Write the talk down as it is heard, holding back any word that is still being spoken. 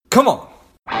Come on.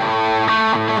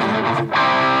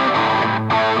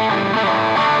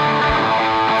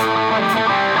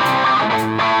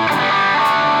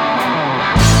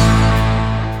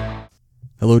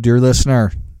 Hello, dear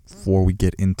listener. Before we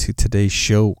get into today's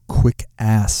show, quick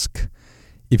ask.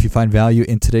 If you find value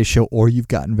in today's show or you've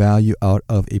gotten value out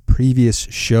of a previous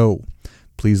show,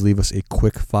 please leave us a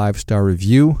quick 5-star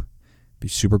review. Be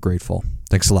super grateful.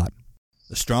 Thanks a lot.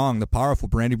 The strong, the powerful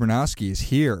Brandy Bernowski is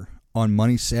here on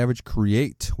Money Savage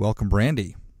Create. Welcome,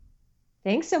 Brandy.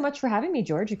 Thanks so much for having me,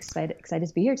 George. Excited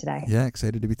to be here today. Yeah,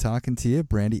 excited to be talking to you.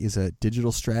 Brandy is a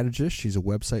digital strategist. She's a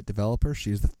website developer.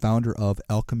 She is the founder of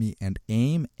Alchemy and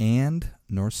AIM and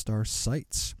North Star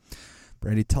Sites.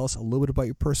 Brandy, tell us a little bit about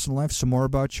your personal life, some more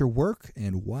about your work,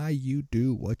 and why you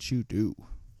do what you do.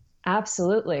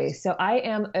 Absolutely. So I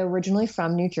am originally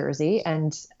from New Jersey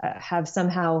and have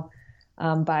somehow,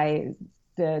 by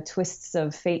the twists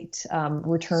of fate,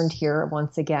 returned here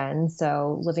once again.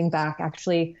 So living back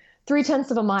actually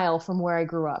 0.3 of a mile from where I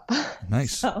grew up.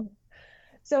 Nice.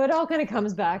 So it all kind of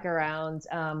comes back around.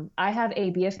 I have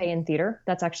a BFA in theater.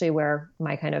 That's actually where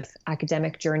my kind of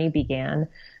academic journey began.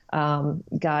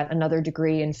 Got another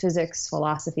degree in physics,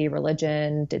 philosophy,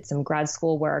 religion, did some grad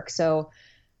school work. So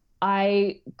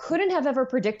I couldn't have ever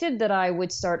predicted that I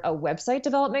would start a website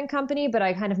development company, but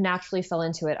I kind of naturally fell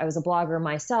into it. I was a blogger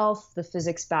myself. The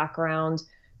physics background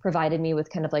provided me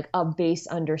with kind of like a base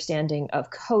understanding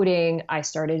of coding. I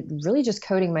started really just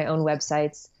coding my own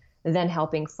websites, then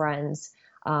helping friends.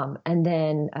 And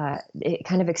then it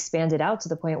kind of expanded out to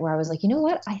the point where I was like, you know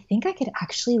what? I think I could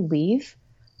actually leave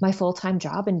my full-time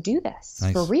job and do this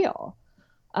for real.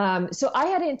 So I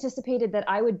had anticipated that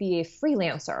I would be a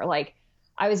freelancer. Like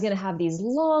I was going to have these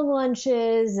long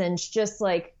lunches and just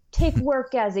like take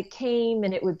work as it came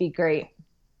and it would be great.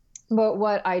 But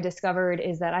what I discovered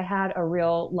is that I had a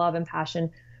real love and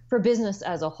passion for business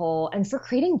as a whole and for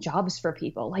creating jobs for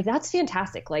people. Like that's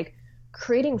fantastic. Like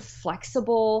creating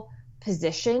flexible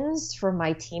positions for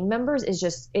my team members is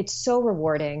just, it's so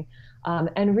rewarding.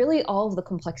 And really all of the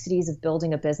complexities of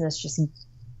building a business just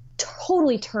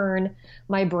totally turn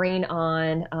my brain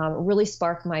on, really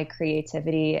spark my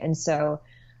creativity. And so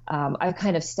I've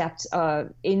kind of stepped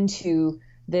into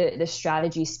the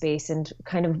strategy space, and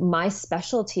kind of my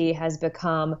specialty has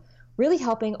become really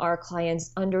helping our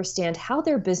clients understand how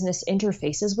their business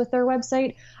interfaces with their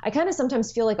website. I kind of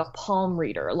sometimes feel like a palm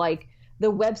reader, like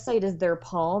the website is their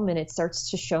palm and it starts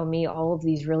to show me all of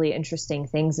these really interesting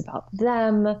things about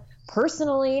them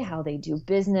personally, how they do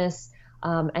business,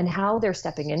 and how they're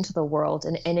stepping into the world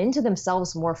and into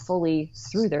themselves more fully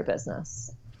through their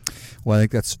business. Well, I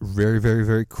think that's very, very,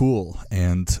 very cool.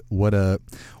 And what a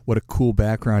cool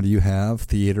background you have: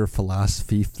 theater,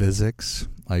 philosophy, physics.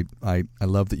 I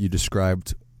love that you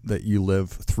described that you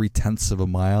live 0.3 of a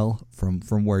mile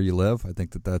from where you live. I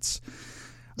think I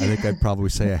think I'd probably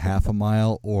say a half a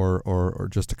mile or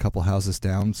just a couple houses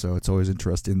down. So it's always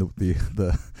interesting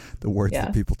the words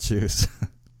that people choose.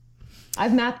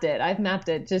 I've mapped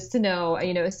it just to know,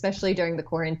 especially during the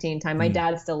quarantine time. My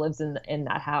dad still lives in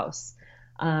that house.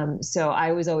 So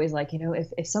I was always like,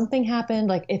 if something happened,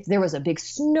 like if there was a big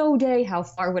snow day, how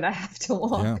far would I have to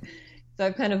walk? Yeah. So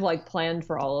I've kind of like planned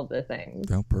for all of the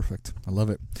things. Oh, perfect. I love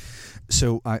it.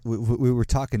 So we were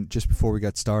talking just before we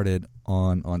got started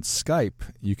on Skype.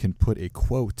 You can put a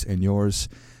quote, and yours,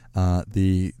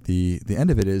 the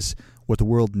end of it is, what the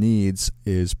world needs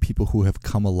is people who have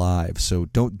come alive. So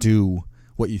don't do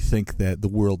what you think that the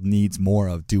world needs more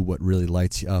of. Do what really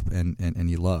lights you up and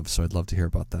you love. So I'd love to hear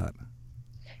about that.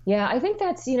 Yeah, I think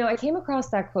that's, I came across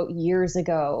that quote years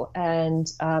ago, and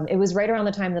it was right around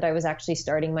the time that I was actually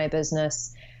starting my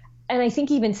business. And I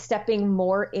think even stepping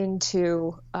more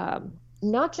into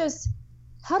not just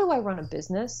how do I run a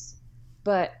business,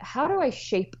 but how do I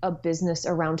shape a business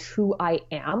around who I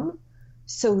am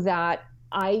so that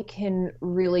I can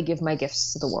really give my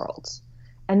gifts to the world.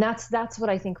 And that's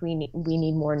what I think we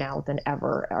need more now than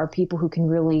ever, are people who can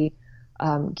really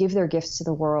give their gifts to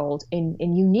the world in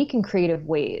unique and creative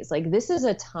ways. Like this is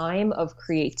a time of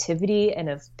creativity and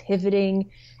of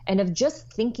pivoting and of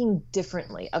just thinking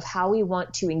differently of how we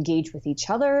want to engage with each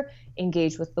other,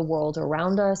 engage with the world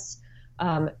around us.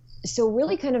 So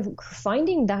really kind of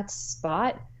finding that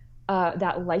spot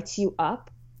that lights you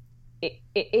up,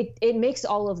 it makes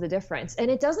all of the difference.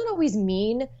 And it doesn't always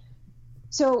mean,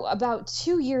 so about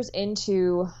 2 years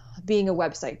into being a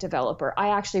website developer, I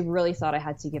actually really thought I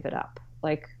had to give it up.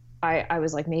 Like I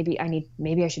was like, maybe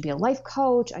I should be a life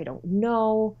coach. I don't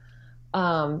know.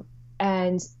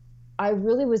 And I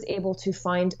really was able to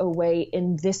find a way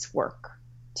in this work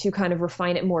to kind of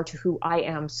refine it more to who I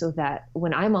am, so that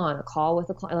when I'm on a call with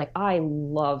a client, like I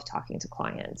love talking to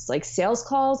clients. Like sales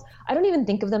calls, I don't even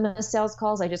think of them as sales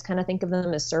calls. I just kind of think of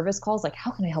them as service calls. Like,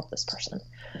 how can I help this person?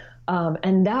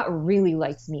 And that really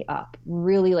lights me up,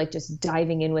 really like just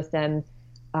diving in with them,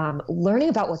 learning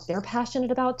about what they're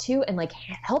passionate about too, and like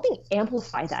helping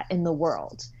amplify that in the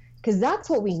world. Because that's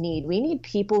what we need. We need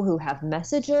people who have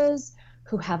messages,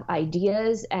 who have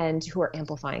ideas, and who are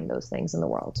amplifying those things in the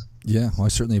world. Yeah, well, I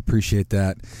certainly appreciate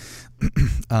that.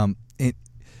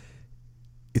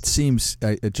 It seems,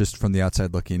 just from the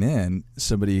outside looking in,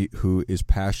 somebody who is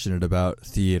passionate about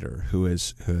theater, who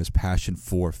has passion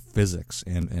for physics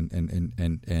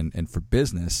and for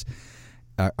business.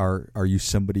 Are you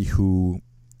somebody who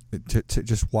to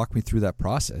just walk me through that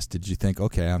process? Did you think,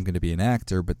 okay, I'm going to be an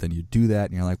actor, but then you do that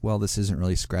and you're like, well, this isn't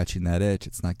really scratching that itch.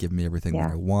 It's not giving me everything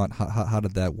that I want. How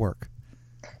did that work?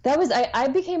 That was, I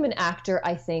became an actor,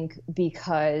 I think,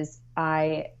 because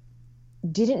I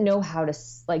didn't know how to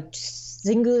like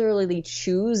singularly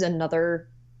choose another,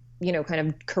 kind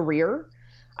of career.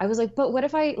 I was like, but what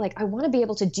if I want to be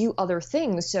able to do other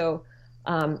things? So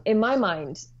in my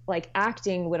mind, like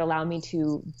acting would allow me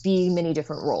to be many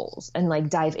different roles and like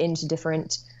dive into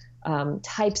different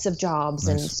types of jobs.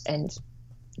 Nice. and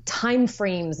time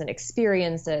frames and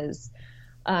experiences.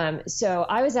 So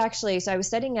I was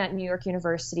studying at New York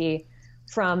University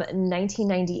from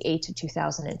 1998 to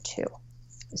 2002.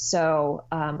 So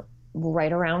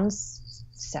right around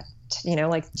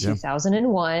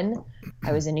 2001,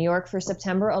 I was in New York for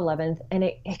September 11th, and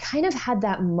it kind of had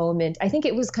that moment. I think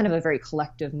it was kind of a very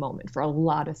collective moment for a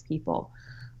lot of people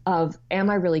of, am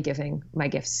I really giving my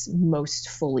gifts most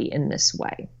fully in this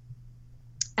way?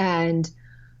 And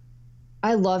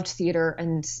I loved theater,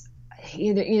 and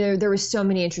there were so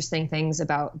many interesting things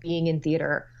about being in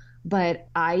theater, but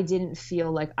I didn't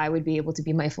feel like I would be able to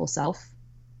be my full self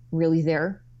really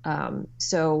there.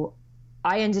 So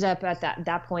I ended up at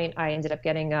that point, I ended up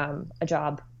getting a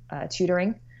job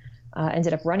tutoring,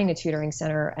 ended up running a tutoring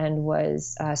center, and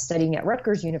was studying at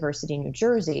Rutgers University in New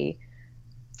Jersey,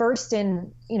 first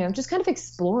in, just kind of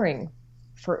exploring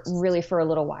for a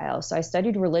little while. So I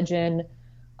studied religion,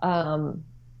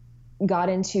 got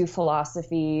into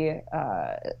philosophy,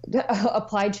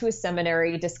 applied to a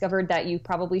seminary, discovered that you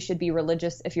probably should be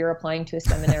religious if you're applying to a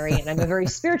seminary. And I'm a very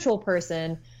spiritual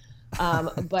person.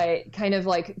 But kind of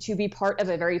like to be part of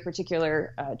a very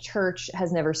particular church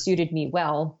has never suited me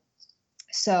well.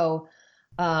 So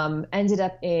ended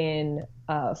up in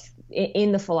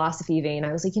the philosophy vein.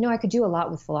 I was like, I could do a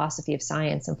lot with philosophy of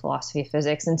science and philosophy of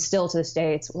physics. And still to this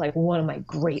day, it's like one of my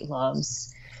great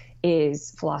loves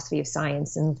is philosophy of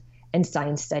science and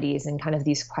science studies, and kind of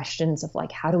these questions of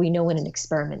like, how do we know when an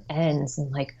experiment ends?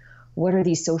 And like, what are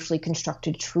these socially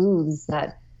constructed truths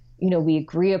that, we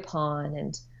agree upon?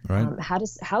 And right.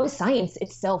 How is science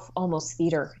itself almost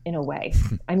theater in a way?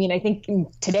 I mean, I think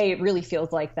today it really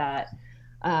feels like that.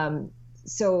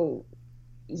 So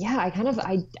yeah,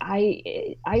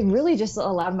 I really just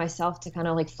allowed myself to kind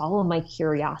of like follow my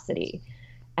curiosity.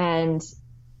 And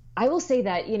I will say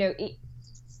that,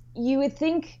 you would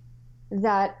think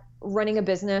that running a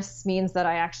business means that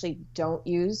I actually don't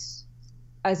use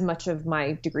as much of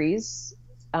my degrees,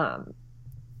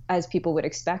 as people would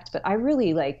expect, but I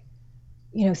really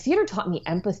theater taught me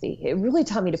empathy. It really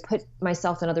taught me to put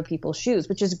myself in other people's shoes,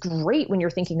 which is great when you're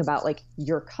thinking about like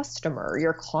your customer,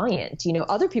 your client,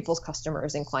 other people's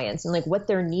customers and clients, and like what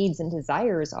their needs and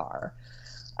desires are.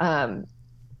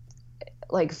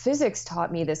 Like physics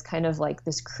taught me this kind of like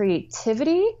this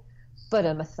creativity, but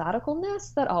a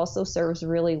methodicalness that also serves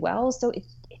really well. So it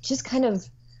just kind of,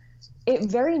 it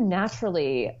very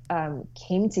naturally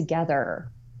came together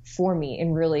for me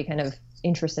in really kind of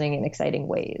interesting and exciting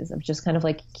ways of just kind of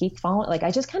like keep following. Like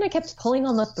I just kind of kept pulling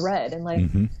on the thread and like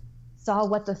saw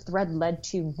what the thread led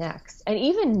to next. And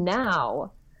even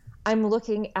now I'm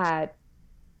looking at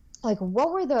like,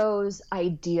 what were those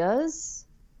ideas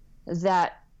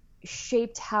that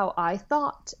shaped how I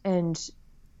thought, and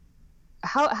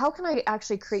how can I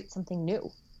actually create something new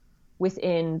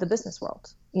within the business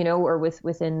world, or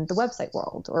within the website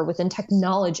world or within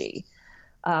technology,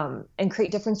 and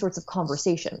create different sorts of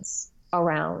conversations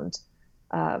around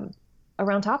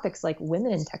topics like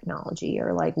women in technology,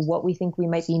 or like what we think we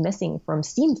might be missing from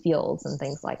STEAM fields and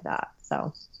things like that.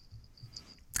 So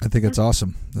I think it's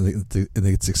awesome. I think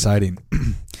it's exciting.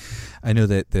 I know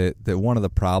that one of the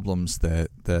problems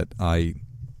that I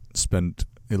spend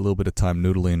a little bit of time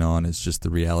noodling on is just the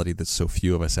reality that so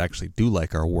few of us actually do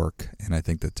like our work. And I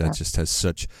think that just has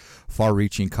such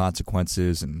far-reaching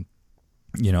consequences and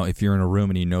if you're in a room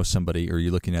and you know somebody, or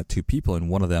you're looking at two people and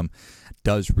one of them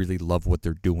does really love what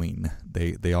they're doing,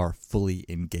 they are fully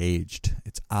engaged,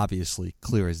 it's obviously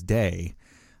clear as day,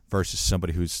 versus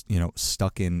somebody who's,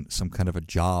 stuck in some kind of a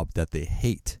job that they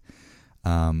hate.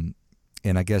 And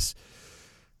I guess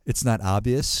it's not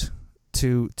obvious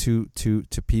to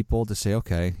people to say,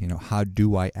 okay, how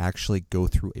do I actually go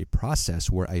through a process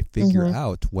where I figure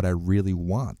out what I really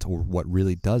want, or what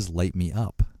really does light me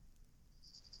up?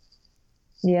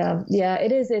 Yeah,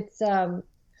 it is. It's, and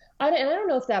I don't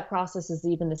know if that process is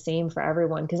even the same for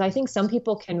everyone, because I think some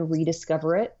people can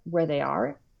rediscover it where they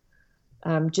are,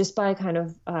 just by kind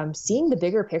of seeing the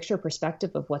bigger picture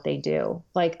perspective of what they do.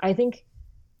 Like, I think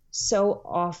so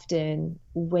often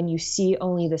when you see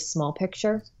only the small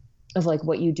picture of like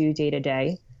what you do day to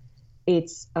day,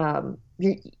 it's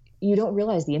you don't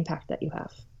realize the impact that you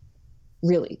have,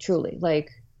 really, truly.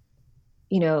 Like,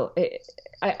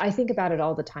 I think about it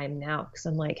all the time now, because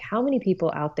I'm like, how many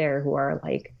people out there who are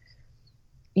like,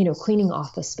 cleaning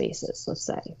office spaces, let's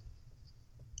say,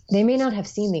 they may not have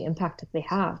seen the impact that they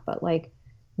have, but like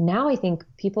now I think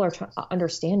people are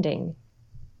understanding,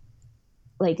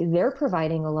 like they're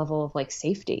providing a level of like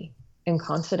safety and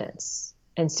confidence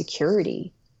and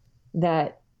security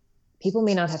that people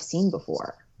may not have seen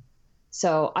before.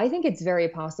 So I think it's very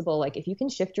possible, like if you can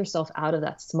shift yourself out of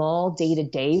that small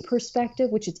day-to-day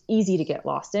perspective, which it's easy to get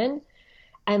lost in,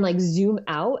 and like zoom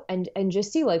out and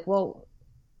just see like, well,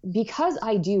 because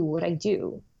I do what I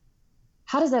do,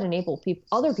 how does that enable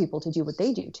other people to do what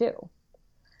they do too?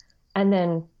 And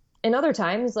then in other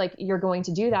times, like you're going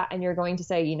to do that and you're going to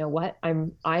say, you know what,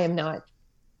 I am not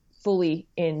fully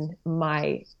in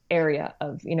my area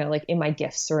of, like in my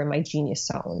gifts or in my genius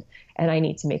zone. And I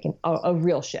need to make a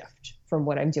real shift from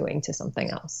what I'm doing to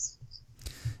something else.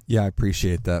 Yeah, I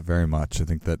appreciate that very much. I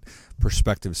think that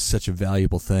perspective is such a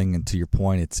valuable thing, and to your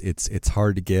point, it's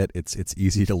hard to get. It's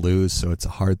easy to lose, so it's a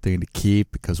hard thing to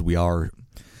keep, because we are,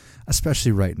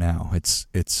 especially right now, it's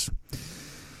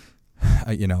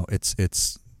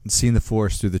seeing the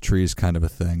forest through the trees kind of a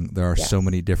thing. There are so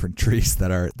many different trees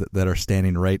that are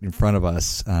standing right in front of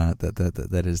us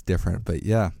that is different. But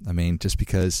yeah, I mean, just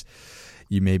because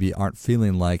you maybe aren't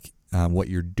feeling like what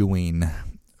you're doing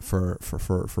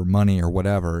for money or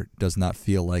whatever does not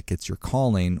feel like it's your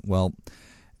calling, well,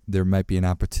 there might be an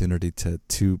opportunity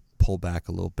to pull back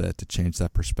a little bit, to change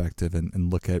that perspective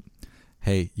and look at,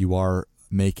 hey, you are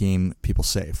making people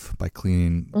safe by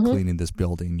cleaning this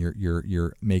building.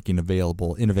 You're making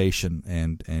available innovation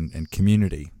and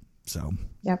community. So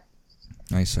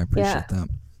nice. I appreciate that.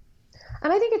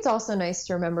 And I think it's also nice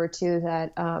to remember too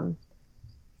that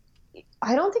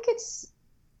I don't think it's,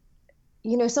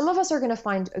 some of us are going to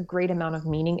find a great amount of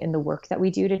meaning in the work that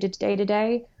we do day to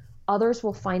day. Others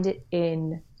will find it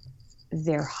in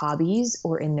their hobbies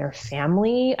or in their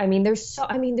family. There's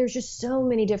just so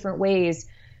many different ways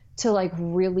to like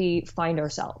really find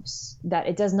ourselves, that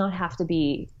it does not have to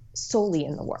be solely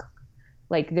in the work.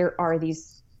 Like there are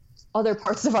these other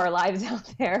parts of our lives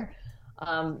out there.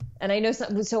 And I know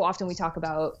so often we talk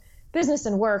about business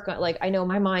and work. Like I know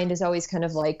my mind is always kind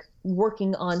of like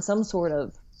working on some sort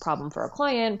of problem for a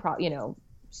client,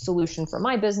 solution for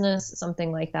my business,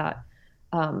 something like that.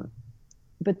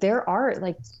 But there are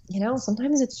like,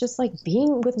 sometimes it's just like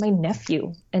being with my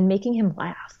nephew and making him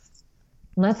laugh.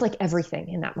 And that's like everything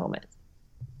in that moment.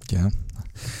 Yeah.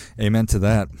 Amen to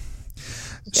that.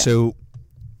 Yeah. So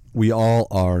we all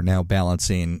are now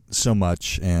balancing so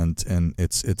much, and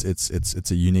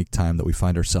it's a unique time that we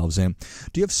find ourselves in.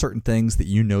 Do you have certain things that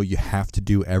you have to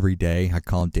do every day? I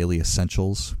call them daily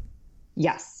essentials.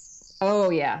 Yes.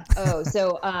 Oh yeah.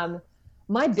 So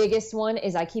my biggest one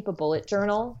is I keep a bullet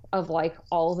journal of like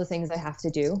all the things I have to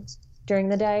do during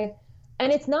the day.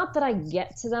 And it's not that I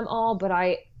get to them all, but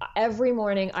every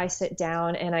morning I sit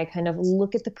down and I kind of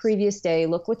look at the previous day,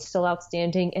 look what's still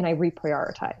outstanding, and I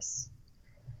reprioritize.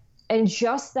 And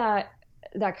just that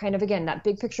kind of, again, that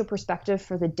big picture perspective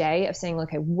for the day of saying,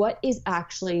 okay, what is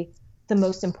actually the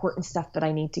most important stuff that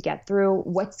I need to get through?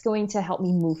 What's going to help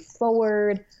me move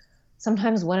forward?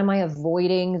 Sometimes what am I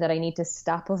avoiding that I need to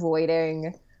stop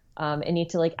avoiding and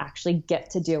need to like actually get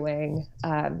to doing?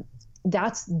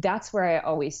 That's where I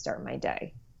always start my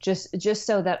day, just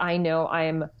so that I know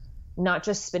I'm not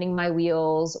just spinning my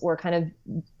wheels or kind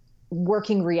of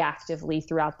working reactively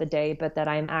throughout the day, but that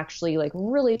I'm actually like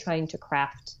really trying to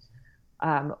craft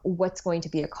what's going to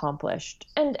be accomplished,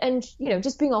 and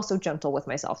just being also gentle with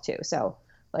myself too. So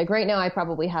like right now I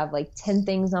probably have like 10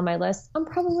 things on my list. I'm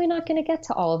probably not going to get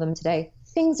to all of them today.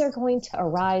 Things are going to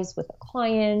arise with a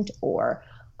client or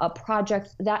a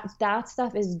project. That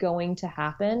stuff is going to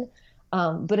happen.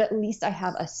 But at least I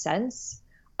have a sense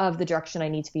of the direction I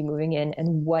need to be moving in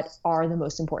and what are the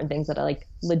most important things that I like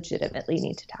legitimately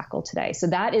need to tackle today. So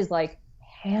that is like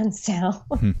hands down,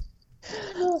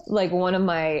 like one of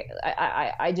my,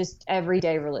 I just every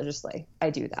day religiously,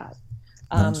 I do that.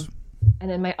 Nice.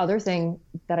 And then my other thing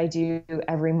that I do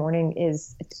every morning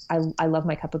is I love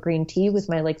my cup of green tea with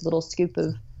my like little scoop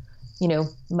of,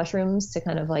 mushrooms to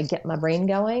kind of like get my brain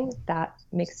going. That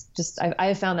makes I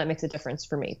have found that makes a difference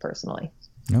for me personally.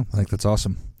 No, I think that's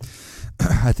awesome.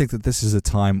 I think that this is a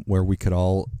time where we could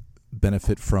all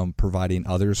benefit from providing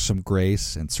others some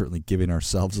grace and certainly giving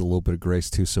ourselves a little bit of grace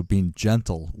too. So being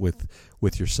gentle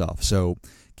with yourself. So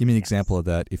give me an example of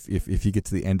that. If you get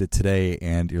to the end of today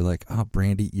and you're like, oh,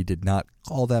 Brandy, you did not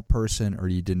call that person, or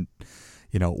you didn't,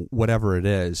 whatever it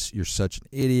is, you're such an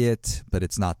idiot, but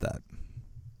it's not that.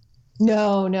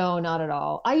 No, not at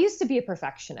all. I used to be a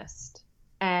perfectionist,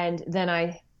 and then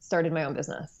I started my own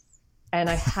business, and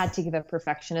I had to give up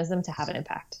perfectionism to have an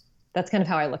impact. That's kind of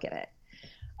how I look at it.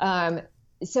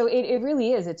 So it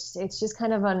really is. It's just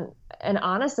kind of an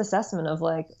honest assessment of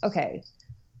like, okay,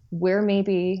 where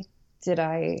maybe did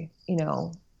I,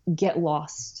 get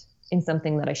lost in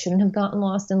something that I shouldn't have gotten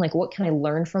lost in? Like, what can I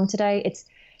learn from today?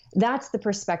 That's the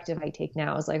perspective I take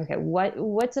now, is like, okay,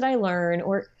 what did I learn?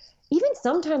 Or even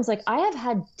sometimes, like, I have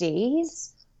had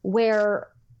days where,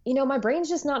 my brain's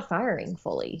just not firing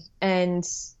fully and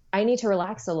I need to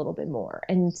relax a little bit more.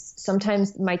 And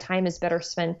sometimes my time is better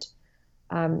spent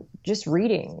just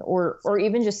reading or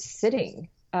even just sitting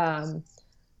than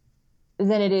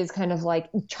it is kind of like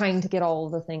trying to get all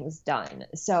the things done.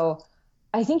 So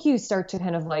I think you start to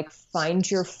kind of like find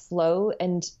your flow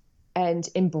and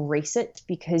embrace it,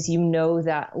 because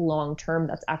that long term,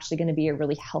 that's actually going to be a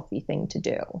really healthy thing to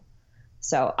do.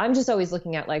 So I'm just always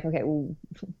looking at like, okay,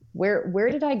 where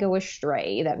did I go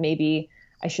astray that maybe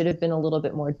I should have been a little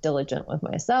bit more diligent with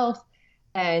myself,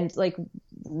 and like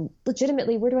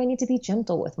legitimately, where do I need to be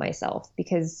gentle with myself?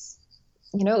 Because,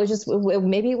 it was just,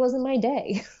 maybe it wasn't my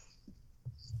day.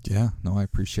 Yeah, no, I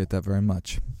appreciate that very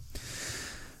much.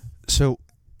 So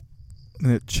I'm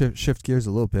going to shift gears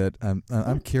a little bit.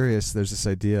 I'm curious, there's this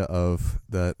idea of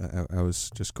that I was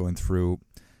just going through,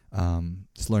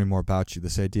 just learning more about you,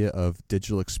 this idea of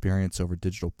digital experience over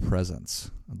digital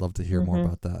presence. I'd love to hear more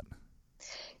about that.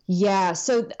 Yeah.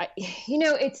 So,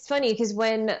 it's funny because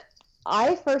when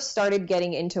I first started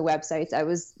getting into websites, I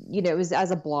was, it was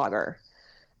as a blogger.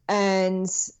 And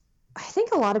I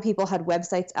think a lot of people had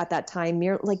websites at that time.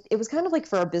 It was kind of like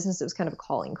for our business, it was kind of a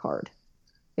calling card.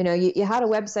 You had a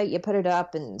website, you put it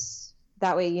up, and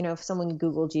that way, if someone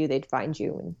Googled you, they'd find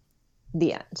you, and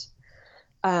the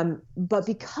end. But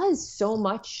because so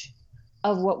much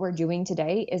of what we're doing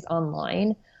today is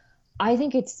online, I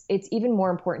think it's even more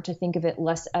important to think of it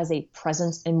less as a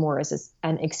presence and more as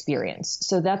an experience.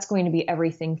 So that's going to be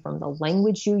everything from the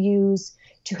language you use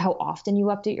to how often you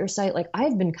update your site. Like,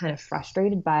 I've been kind of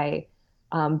frustrated by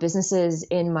businesses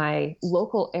in my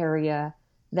local area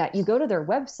that you go to their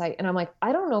website and I'm like,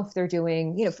 I don't know if they're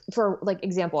doing, for like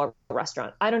example, a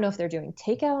restaurant. I don't know if they're doing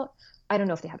takeout. I don't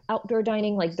know if they have outdoor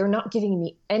dining. Like, they're not giving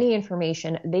me any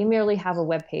information. They merely have a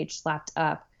web page slapped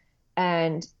up,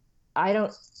 and I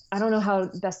don't know how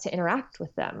best to interact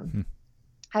with them.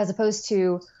 As opposed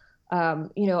to,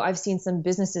 I've seen some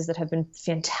businesses that have been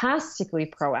fantastically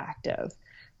proactive,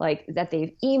 like that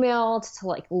they've emailed to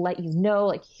like let you know,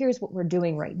 like, here's what we're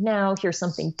doing right now. Here's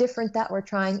something different that we're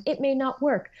trying. It may not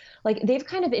work. Like, they've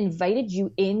kind of invited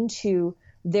you into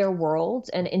their world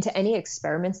and into any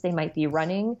experiments they might be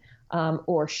running,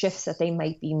 or shifts that they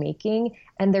might be making,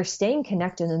 and they're staying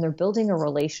connected and they're building a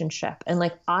relationship. And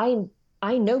like,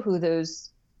 I know who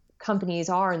those companies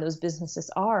are and those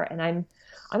businesses are, and I'm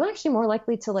actually more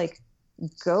likely to like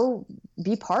go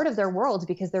be part of their world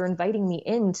because they're inviting me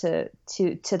into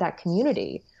that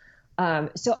community.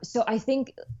 So I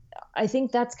think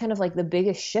that's kind of like the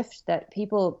biggest shift that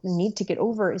people need to get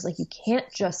over, is like, you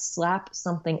can't just slap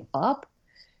something up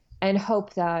and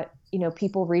hope that,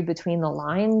 people read between the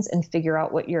lines and figure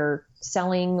out what you're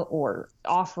selling or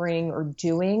offering or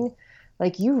doing.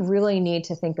 Like, you really need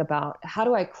to think about, how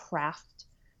do I craft,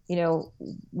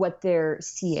 what they're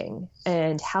seeing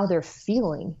and how they're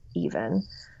feeling even.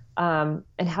 And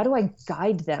how do I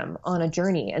guide them on a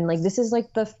journey? And like, this is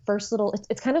like the first little,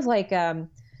 it's kind of like,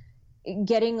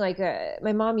 getting like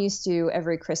my mom used to,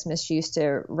 every Christmas, she used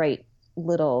to write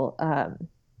little,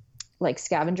 like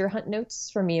scavenger hunt notes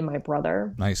for me and my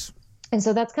brother. Nice. And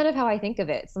so that's kind of how I think of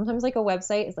it. Sometimes like a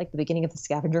website is like the beginning of the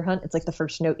scavenger hunt. It's like the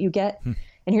first note you get and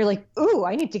you're like, ooh,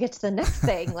 I need to get to the next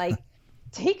thing. Like,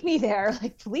 take me there,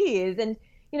 like, please. And,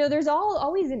 there's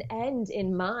always an end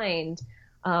in mind.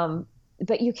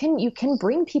 but you can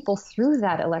bring people through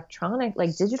that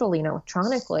digitally and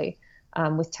electronically,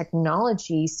 with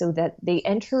technology, so that they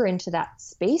enter into that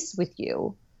space with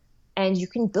you, and you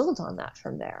can build on that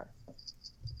from there.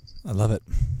 I love it.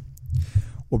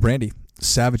 Well, Brandy,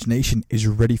 Savage Nation is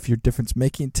ready for your difference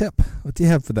making tip. What do you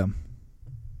have for them?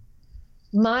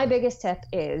 My biggest tip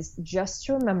is just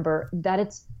to remember that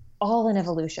it's all an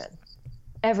evolution.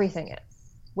 Everything is,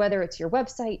 whether it's your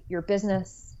website, your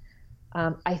business.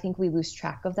 I think we lose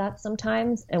track of that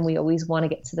sometimes, and we always want to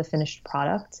get to the finished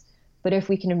product. But if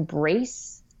we can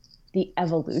embrace the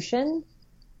evolution,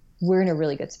 we're in a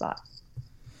really good spot.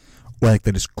 Well,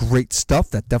 that is great stuff.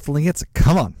 That definitely hits it.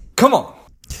 Come on.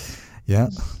 Yeah,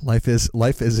 life is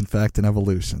in fact an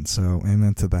evolution. So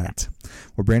amen to that.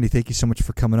 Well, Brandy, thank you so much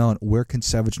for coming on. Where can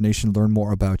Savage Nation learn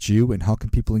more about you, and how can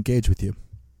people engage with you?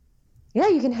 Yeah,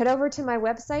 you can head over to my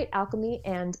website,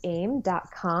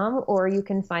 alchemyandaim.com, or you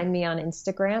can find me on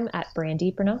Instagram at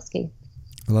Brandy Bernowski.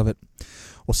 I love it.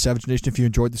 Well, Savage Nation, if you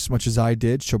enjoyed this as much as I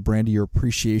did, show Brandy your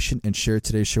appreciation and share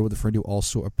today's show with a friend who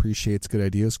also appreciates good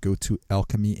ideas. Go to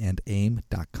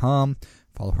alchemyandaim.com.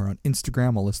 Follow her on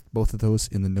Instagram. I'll list both of those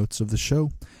in the notes of the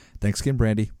show. Thanks again,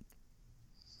 Brandy.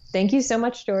 Thank you so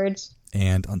much, George.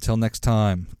 And until next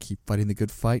time, keep fighting the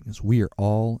good fight, as we are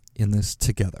all in this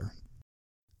together.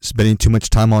 Spending too much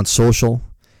time on social?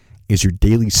 Is your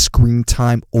daily screen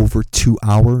time over 2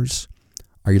 hours?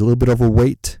 Are you a little bit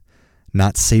overweight?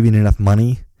 Not saving enough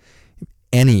money? If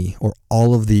any or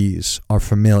all of these are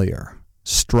familiar,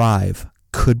 Strive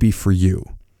could be for you.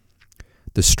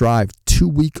 The Strive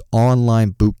 2-week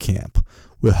online bootcamp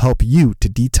will help you to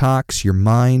detox your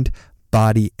mind,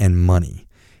 body, and money,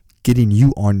 getting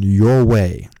you on your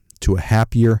way to a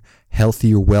happier,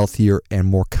 healthier, wealthier, and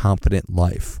more confident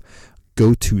life.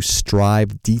 Go to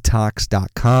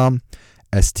strivedetox.com,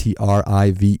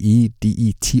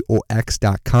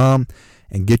 strivedetox.com,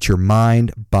 and get your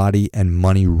mind, body, and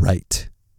money right.